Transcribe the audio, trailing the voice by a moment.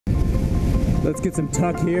Let's get some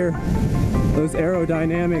tuck here. Those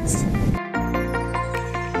aerodynamics.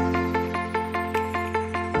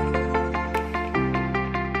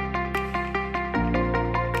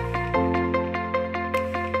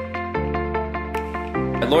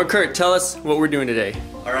 Lord Curt, tell us what we're doing today.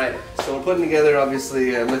 Alright, so we're putting together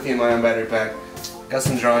obviously a lithium-ion battery pack. Got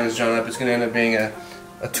some drawings drawn up. It's going to end up being a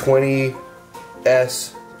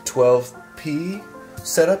 20S12P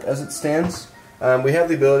setup as it stands. We have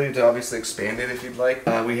the ability to obviously expand it if you'd like.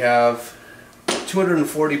 We have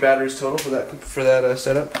 240 batteries total for that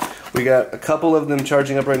setup. We got a couple of them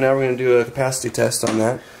charging up right now. We're going to do a capacity test on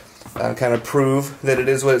that. Kind of prove that it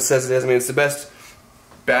is what it says it is. I mean, it's the best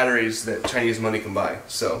batteries that Chinese money can buy.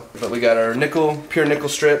 So, but we got our pure nickel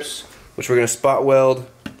strips, which we're going to spot weld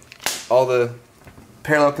all the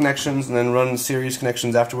parallel connections and then run series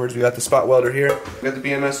connections afterwards. We got the spot welder here. We got the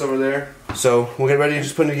BMS over there. So we'll get ready to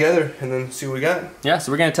just put it together and then see what we got. Yeah,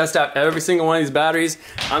 so we're going to test out every single one of these batteries.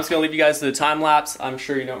 I'm just going to leave you guys to the time lapse. I'm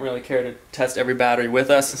sure you don't really care to test every battery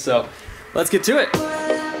with us. So let's get to it.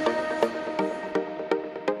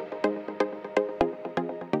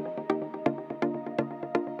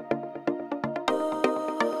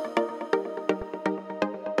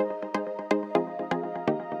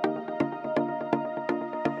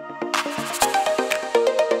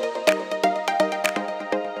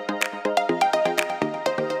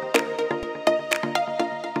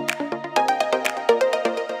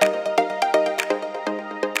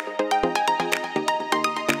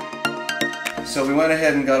 So we went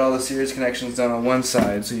ahead and got all the series connections done on one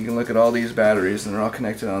side, so you can look at all these batteries and they're all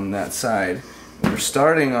connected on that side. We're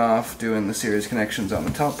starting off doing the series connections on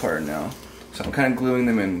the top part now. So I'm kind of gluing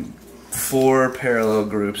them in 4 parallel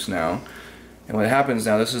groups now. And what happens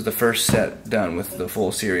now, this is the first set done with the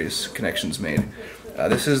full series connections made.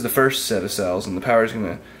 This is the first set of cells, and the power is going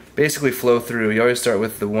to basically flow through. You always start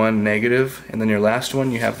with the one negative, and then your last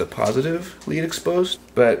one you have the positive lead exposed.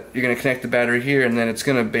 But you're going to connect the battery here, and then it's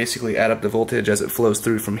going to basically add up the voltage as it flows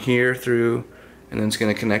through from here through, and then it's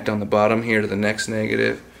going to connect on the bottom here to the next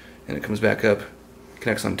negative, and it comes back up,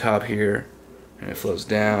 connects on top here, and it flows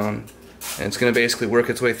down, and it's going to basically work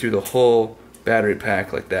its way through the whole battery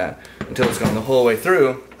pack like that until it's gone the whole way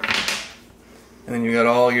through, and then you got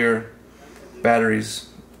all your batteries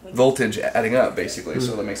voltage adding up basically,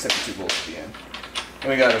 so that makes 72 volts at the end. And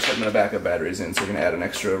we got our segment of backup batteries in, so we're going to add an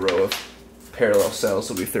extra row of parallel cells,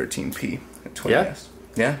 so it'll be 13P at 20S.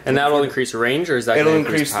 Yeah. And that'll increase range, or is that it'll going to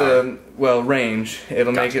increase the range.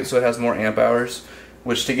 It'll make it so it has more amp hours,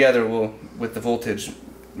 which together will, with the voltage,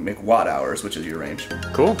 make watt hours, which is your range.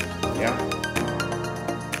 Cool. Yeah.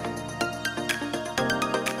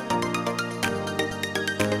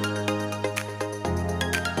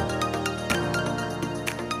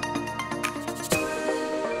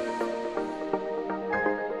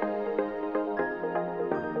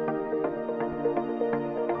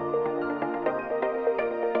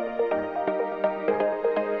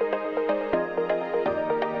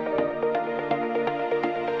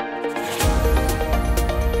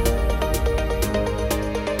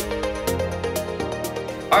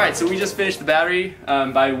 Alright, so we just finished the battery.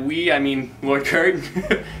 By we, I mean Lord Curt.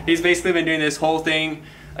 He's basically been doing this whole thing.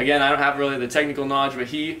 Again, I don't have really the technical knowledge, but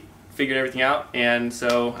he figured everything out, and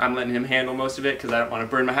so I'm letting him handle most of it because I don't want to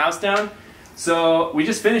burn my house down. So we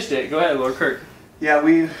just finished it. Go ahead, Lord Curt. Yeah,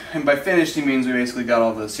 and by finished he means we basically got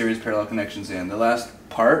all the series parallel connections in. The last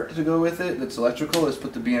part to go with it that's electrical is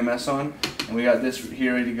put the BMS on, and we got this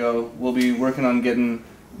here ready to go. We'll be working on getting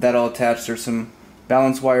that all attached. There's some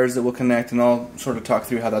balance wires that will connect, and I'll sort of talk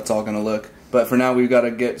through how that's all going to look. But for now, we've got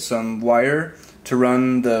to get some wire to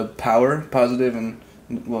run the power, positive and,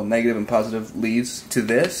 well, negative and positive leads to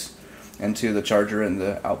this, and to the charger and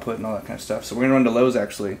the output and all that kind of stuff. So we're going to run to Lowe's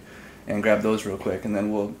actually and grab those real quick, and then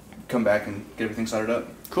we'll come back and get everything soldered up.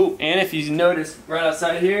 Cool. And if you notice, right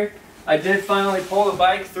outside here, I did finally pull the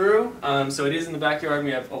bike through. So it is in the backyard, and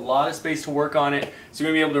we have a lot of space to work on it. So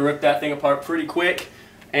we're going to be able to rip that thing apart pretty quick.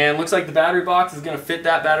 And looks like the battery box is going to fit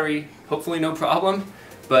that battery, hopefully no problem,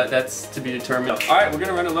 but that's to be determined. Alright, we're going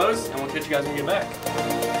to run to Lowe's, and we'll catch you guys when we get back.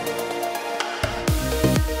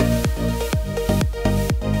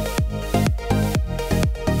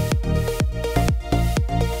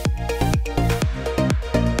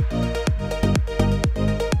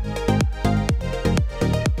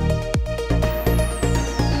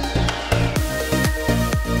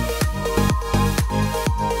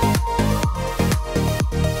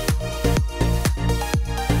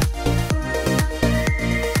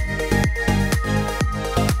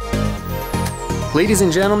 Ladies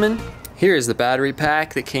and gentlemen, here is the battery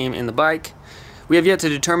pack that came in the bike. We have yet to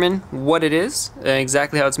determine what it is,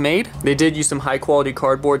 exactly how it's made. They did use some high quality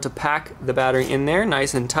cardboard to pack the battery in there,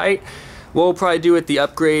 nice and tight. What we'll probably do with the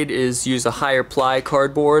upgrade is use a higher ply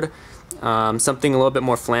cardboard, something a little bit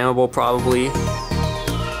more flammable probably.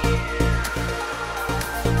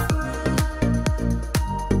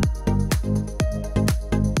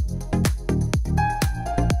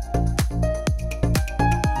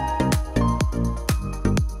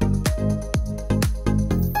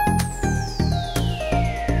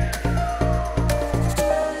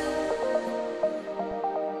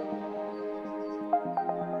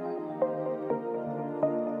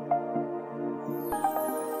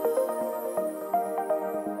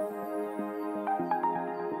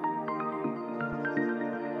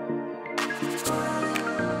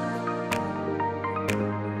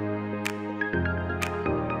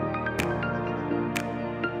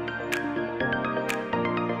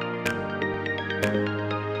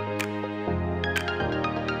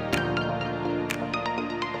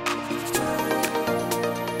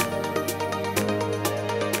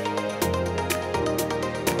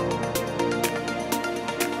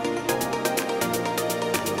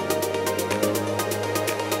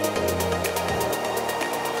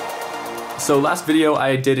 So last video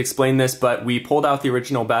I did explain this, but we pulled out the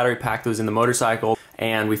original battery pack that was in the motorcycle,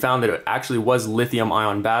 and we found that it actually was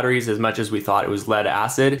lithium-ion batteries as much as we thought it was lead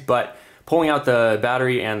acid. But pulling out the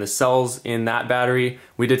battery and the cells in that battery,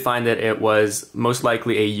 we did find that it was most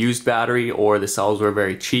likely a used battery, or the cells were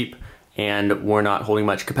very cheap and were not holding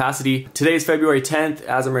much capacity. Today is February 10th.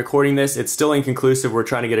 As I'm recording this, it's still inconclusive. We're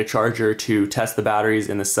trying to get a charger to test the batteries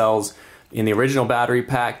in the cells in the original battery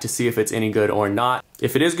pack to see if it's any good or not.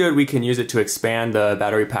 If it is good, we can use it to expand the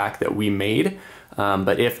battery pack that we made.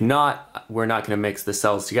 But if not, we're not gonna mix the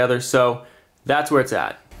cells together. So that's where it's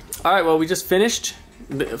at. All right, well, we just finished,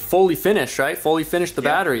 fully finished, right? Fully finished the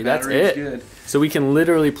battery, that's it. Good. So we can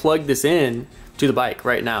literally plug this in to the bike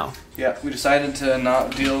right now. Yeah, we decided to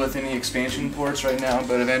not deal with any expansion ports right now,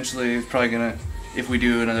 but eventually it's probably gonna, if we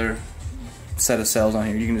do another set of cells on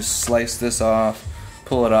here, you can just slice this off,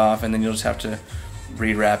 pull it off, and then you'll just have to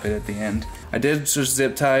rewrap it at the end. I did just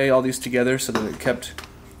zip tie all these together so that it kept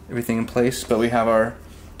everything in place, but we have our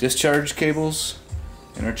discharge cables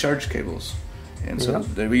and our charge cables. And so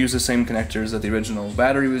we use the same connectors that the original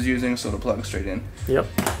battery was using, so it'll plug straight in. Yep.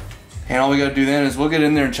 And all we gotta do then is we'll get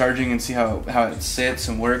in there and charging and see how it sits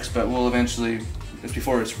and works, but we'll eventually,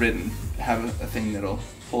 before it's written, have a thing that'll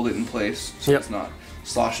hold it in place so it's not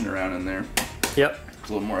sloshing around in there. Yep. It's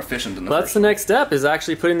a little more efficient than the That's the next step, is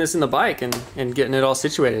actually putting this in the bike and getting it all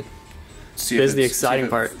situated. This is the exciting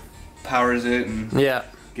part. Powers it and get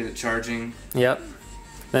it charging. Yep.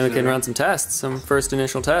 Then we can run some tests, some first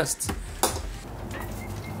initial tests.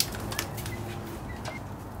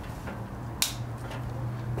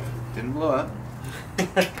 Didn't blow up.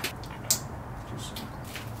 Wanna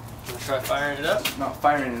try firing it up? Not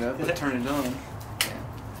firing it up, but turn it on.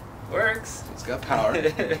 Yeah. Works. It's got power.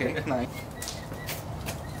 Okay, nice.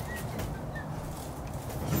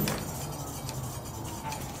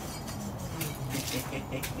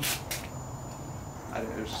 I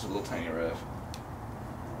think there's just a little tiny rev.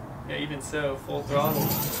 Yeah, even so, full throttle.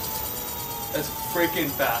 That's freaking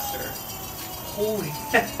faster. Holy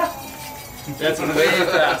that's way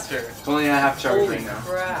faster. It's only a half charge right now.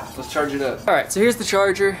 Crap. Let's charge it up. Alright, so here's the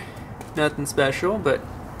charger. Nothing special, but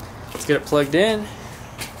let's get it plugged in.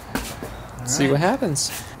 See what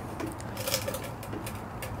happens.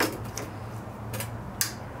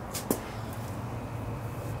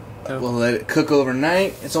 We'll let it cook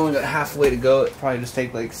overnight. It's only got halfway to go. It'll probably just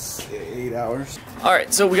take like 8 hours.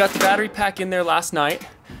 Alright, so we got the battery pack in there last night,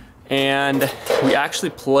 and we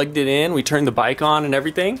actually plugged it in. We turned the bike on and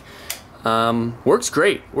everything. Works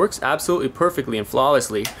great. Works absolutely perfectly and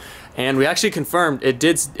flawlessly. And we actually confirmed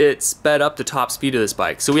it sped up the top speed of this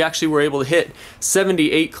bike. So we actually were able to hit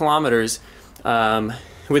 78 kilometers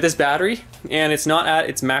with this battery, and it's not at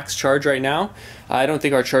its max charge right now. I don't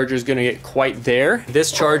think our charger is going to get quite there. This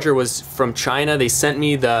charger was from China. They sent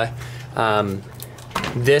me the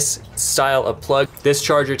this style of plug. This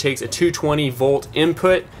charger takes a 220 volt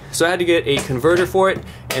input, so I had to get a converter for it,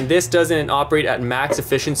 and this doesn't operate at max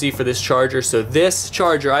efficiency for this charger. So this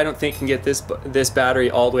charger, I don't think, can get this battery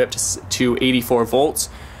all the way up to 84 volts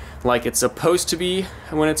like it's supposed to be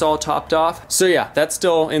when it's all topped off. So yeah, that's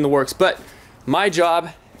still in the works. But my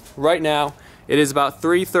job right now, it is about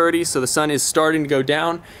 3:30, so the sun is starting to go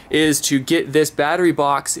down, is to get this battery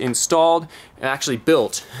box installed and actually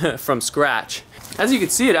built from scratch. As you can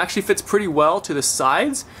see, it actually fits pretty well to the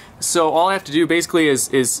sides, so all I have to do basically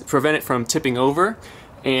is prevent it from tipping over.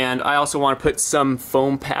 And I also want to put some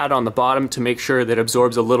foam pad on the bottom to make sure that it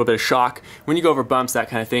absorbs a little bit of shock when you go over bumps, that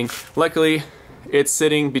kind of thing. Luckily, it's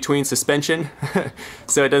sitting between suspension,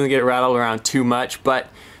 so it doesn't get rattled around too much, but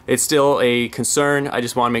it's still a concern. I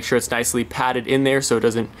just want to make sure it's nicely padded in there so it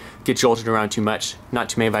doesn't get jolted around too much, not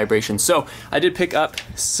too many vibrations. So I did pick up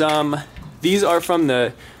some, these are from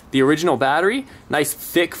the original battery, nice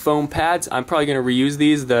thick foam pads. I'm probably going to reuse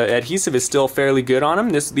these. The adhesive is still fairly good on them.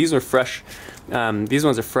 These are fresh. These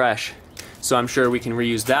ones are fresh, so I'm sure we can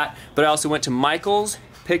reuse that. But I also went to Michael's,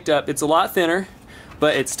 picked up, it's a lot thinner,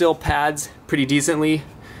 but it still pads pretty decently.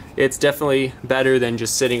 It's definitely better than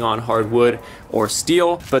just sitting on hardwood or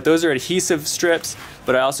steel. But those are adhesive strips,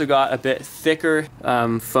 but I also got a bit thicker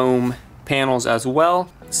foam panels as well.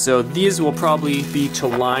 So these will probably be to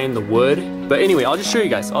line the wood. But anyway, I'll just show you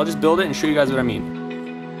guys. I'll just build it and show you guys what I mean.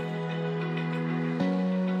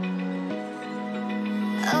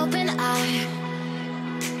 Open eye,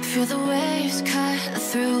 feel the waves cut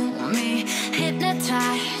through me,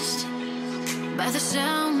 hypnotized by the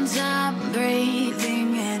sounds I'm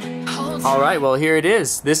breathing in. Alright, well here it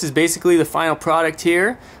is. This is basically the final product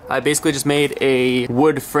here. I basically just made a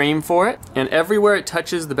wood frame for it, and everywhere it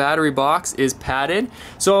touches the battery box is padded.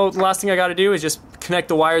 So the last thing I gotta do is just connect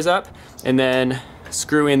the wires up and then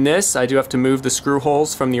screw in this. I do have to move the screw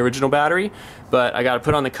holes from the original battery, but I gotta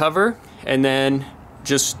put on the cover and then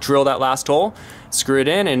just drill that last hole, screw it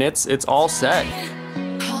in, and it's all set.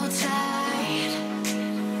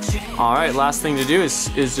 Alright, last thing to do is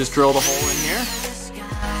just drill the hole in here.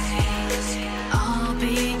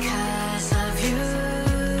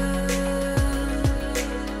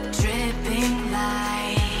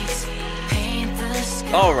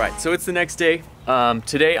 Alright, so it's the next day.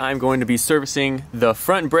 Today I'm going to be servicing the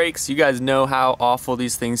front brakes. You guys know how awful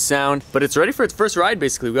these things sound, but it's ready for its first ride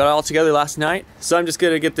basically. We got it all together last night, so I'm just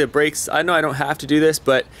gonna get the brakes. I know I don't have to do this,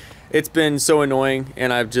 but it's been so annoying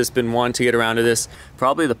and I've just been wanting to get around to this.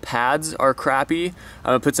 Probably the pads are crappy. I'm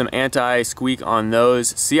gonna put some anti-squeak on those,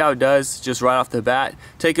 see how it does just right off the bat.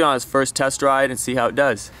 Take it on its first test ride and see how it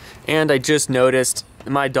does. And I just noticed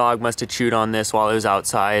my dog must have chewed on this while it was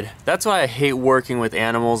outside. That's why I hate working with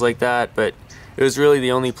animals like that, but it was really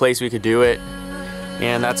the only place we could do it,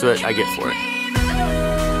 and that's what I get for it.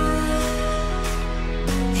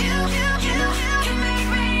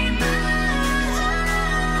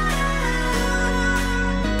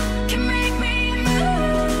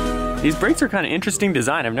 These brakes are kind of interesting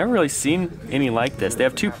design. I've never really seen any like this. They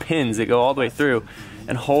have two pins that go all the way through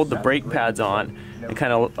and hold the brake pads on. It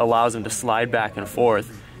kind of allows them to slide back and forth.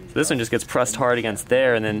 So this one just gets pressed hard against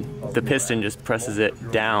there, and then the piston just presses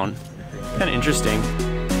it down. Kind of interesting.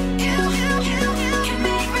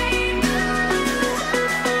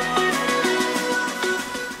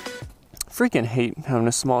 Freaking hate having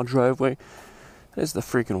a small driveway. That is the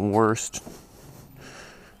freaking worst.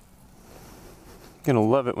 Gonna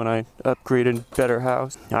love it when I upgrade a better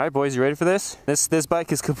house. All right, boys, you ready for this? This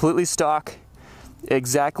bike is completely stock,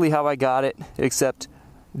 exactly how I got it, except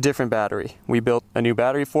different battery. We built a new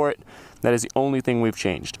battery for it. That is the only thing we've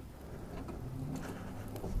changed.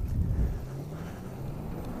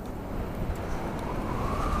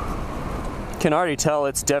 Can already tell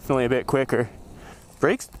it's definitely a bit quicker.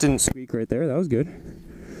 Brakes didn't squeak right there. That was good.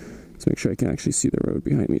 Let's make sure I can actually see the road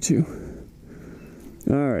behind me too.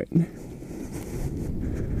 All right.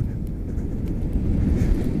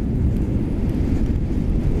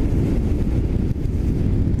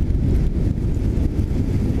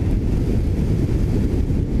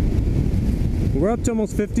 We're up to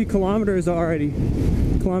almost 50 kilometers already.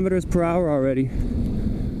 Kilometers per hour already.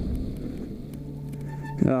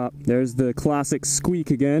 There's the classic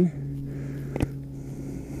squeak again.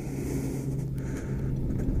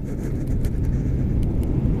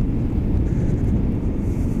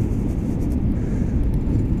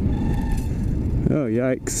 Oh,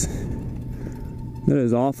 yikes. That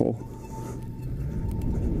is awful.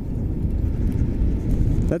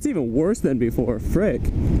 That's even worse than before. Frick.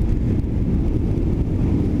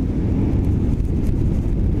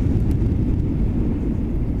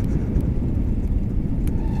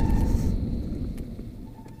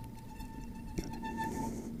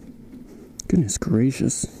 Goodness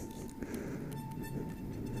gracious.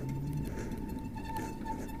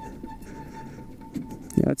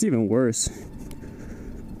 Yeah, it's even worse.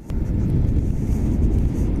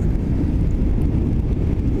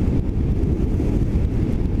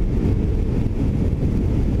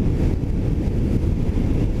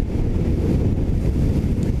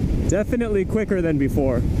 Definitely quicker than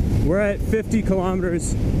before. We're at 50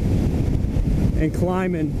 kilometers and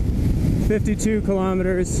climbing. 52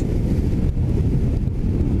 kilometers.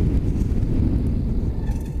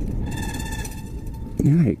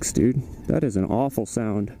 Yikes, dude. That is an awful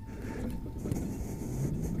sound.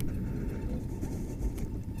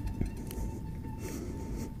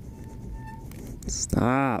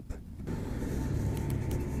 Stop.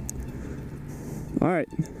 Alright,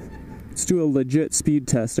 let's do a legit speed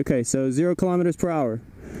test. Okay, so 0 kilometers per hour,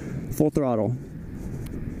 full throttle.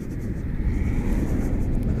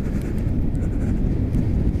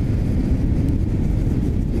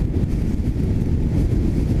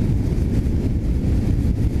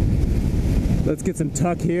 Let's get some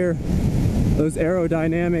tuck here. Those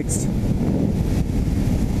aerodynamics.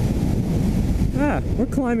 Ah, we're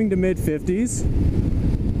climbing to mid-50s.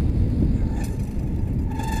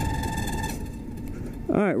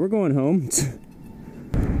 Alright, we're going home.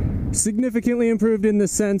 Significantly improved in the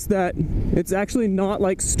sense that it's actually not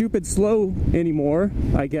like stupid slow anymore,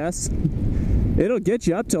 I guess. It'll get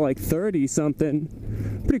you up to like 30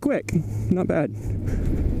 something pretty quick. Not bad.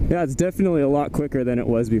 Yeah, it's definitely a lot quicker than it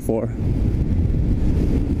was before.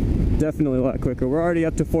 Definitely a lot quicker. We're already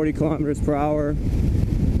up to 40 kilometers per hour.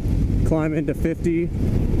 Climbing to 50.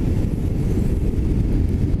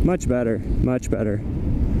 Much better, much better.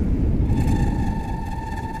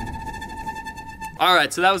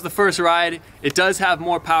 Alright, so that was the first ride. It does have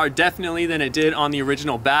more power definitely than it did on the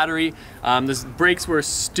original battery. The brakes were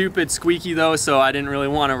stupid squeaky though, so I didn't really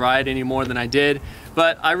want to ride any more than I did.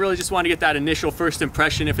 But I really just want to get that initial first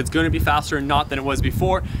impression if it's going to be faster or not than it was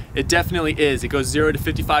before. It definitely is. It goes 0 to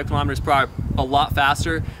 55 kilometers per hour a lot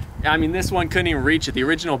faster. I mean, this one couldn't even reach it. The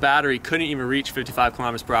original battery couldn't even reach 55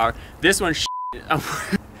 kilometers per hour. This one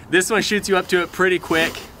this one shoots you up to it pretty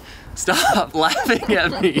quick. Stop laughing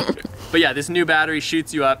at me. But yeah, this new battery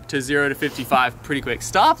shoots you up to 0 to 55 pretty quick.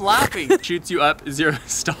 Stop laughing. Shoots you up 0,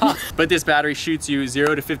 stop. But this battery shoots you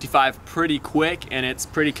 0 to 55 pretty quick, and it's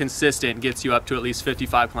pretty consistent, gets you up to at least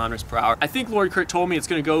 55 kilometers per hour. I think Lord Curt told me it's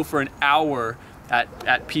gonna go for an hour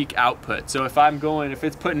at peak output. So if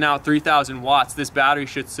it's putting out 3,000 watts, this battery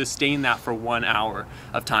should sustain that for 1 hour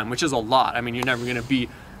of time, which is a lot. I mean, you're never gonna be,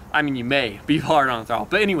 I mean, you may be hard on the throttle,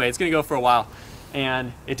 but anyway, it's gonna go for a while.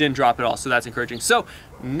 And it didn't drop at all, so that's encouraging. So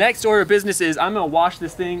next order of business is I'm gonna wash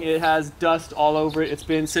this thing. It has dust all over it. It's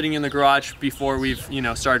been sitting in the garage before we've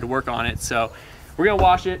started to work on it. So we're gonna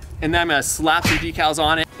wash it, and then I'm gonna slap some decals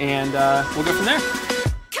on it, and we'll go from there.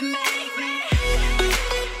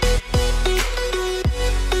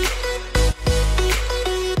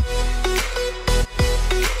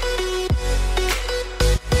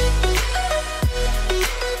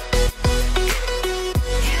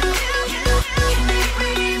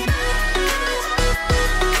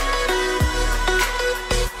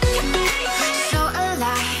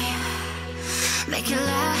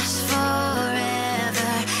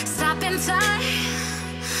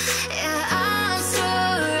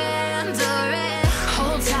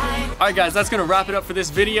 Alright guys, that's gonna wrap it up for this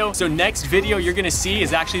video. So next video you're gonna see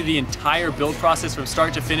is actually the entire build process from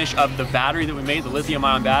start to finish of the battery that we made, the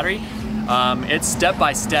lithium-ion battery. It's step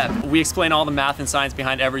by step. We explain all the math and science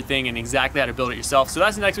behind everything and exactly how to build it yourself. So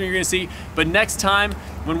that's the next one you're gonna see. But next time,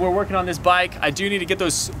 when we're working on this bike, I do need to get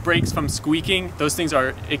those brakes from squeaking. Those things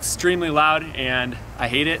are extremely loud and I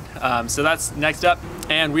hate it. So that's next up.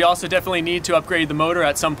 And we also definitely need to upgrade the motor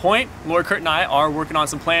at some point. Lord Curt and I are working on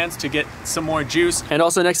some plans to get some more juice. And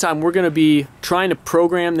also next time, we're gonna be trying to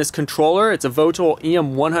program this controller. It's a Votal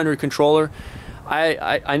EM100 controller.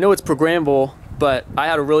 I know it's programmable, but I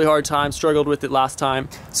had a really hard time, struggled with it last time.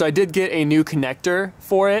 So I did get a new connector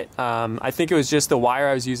for it. I think it was just the wire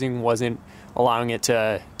I was using wasn't allowing it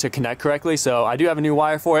to connect correctly. So I do have a new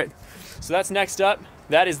wire for it. So that's next up.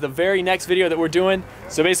 That is the very next video that we're doing.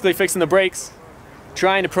 So basically fixing the brakes,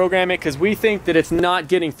 trying to program it, because we think that it's not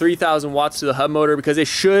getting 3,000 watts to the hub motor, because it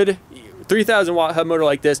should. 3,000 watt hub motor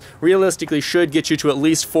like this realistically should get you to at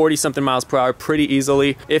least 40 something miles per hour pretty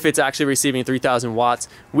easily if it's actually receiving 3,000 watts.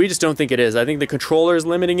 We just don't think it is. I think the controller is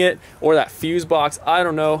limiting it, or that fuse box, I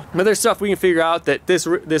don't know. But there's stuff we can figure out that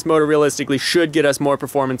this motor realistically should get us more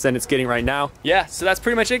performance than it's getting right now. Yeah, so that's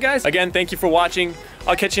pretty much it guys. Again, thank you for watching.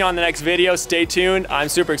 I'll catch you on the next video. Stay tuned. I'm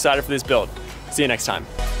super excited for this build. See you next time.